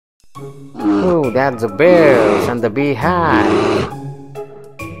Oh, that's the bears and the beehive.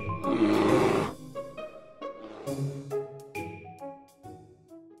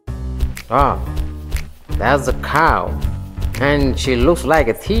 Oh, that's the cow, and she looks like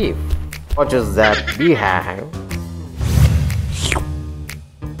a thief. What is that beehive?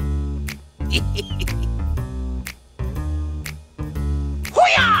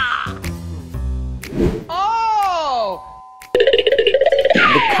 Oh!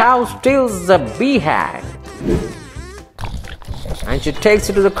 The cow steals the beehive, and she takes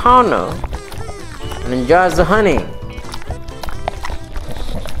it to the corner and enjoys the honey.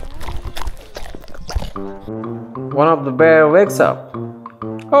 One of the bear wakes up.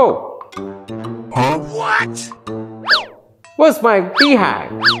 Oh! Huh? What? Where's my beehive?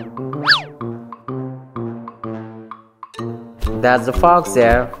 That's the fox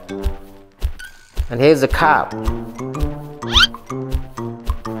there. And here's the cow.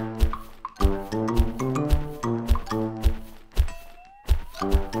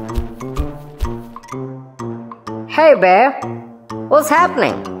 Hey bear, what's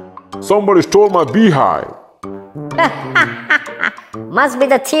happening? Somebody stole my beehive. Must be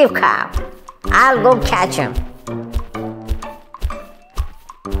the thief cow. I'll go catch him.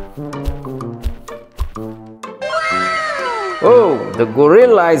 Oh, the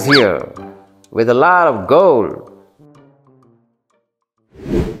gorilla is here with a lot of gold.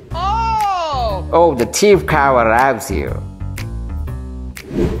 Oh, the thief cow arrives here.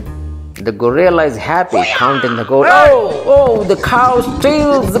 The gorilla is happy counting the gold. Oh, the cow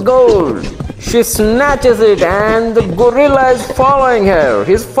steals the gold. She snatches it and the gorilla is following her.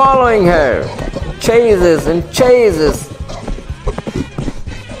 He's following her. Chases and chases.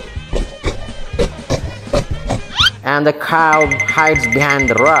 And the cow hides behind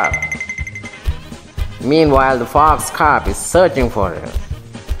the rock. Meanwhile, the fox cop is searching for her.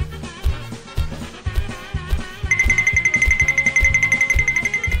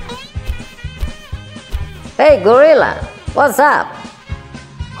 Hey gorilla, what's up?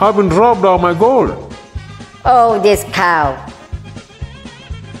 I've been robbed of my gold. Oh, this cow.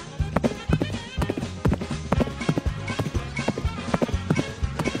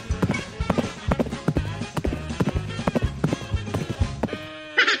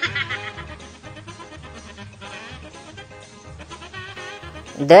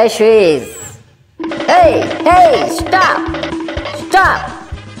 There she is. Hey, stop! Stop!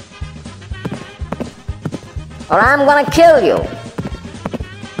 Or I'm gonna kill you.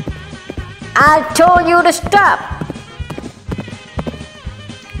 I told you to stop.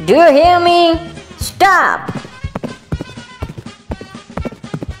 Do you hear me? Stop!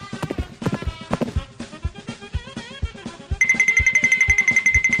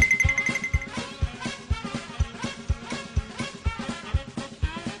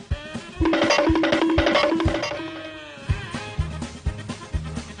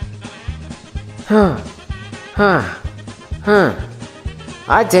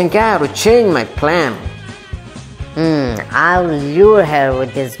 I think I have to change my plan. I'll lure her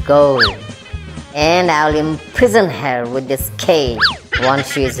with this gold, and I'll imprison her with this cage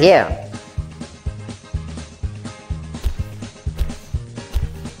once she's here.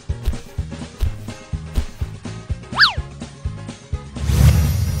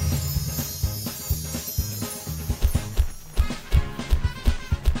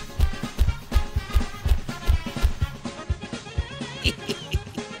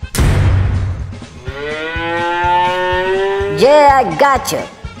 Yeah, I got you.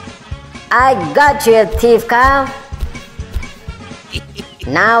 I got you, thief cow.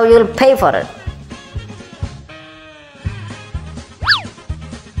 Now you'll pay for it.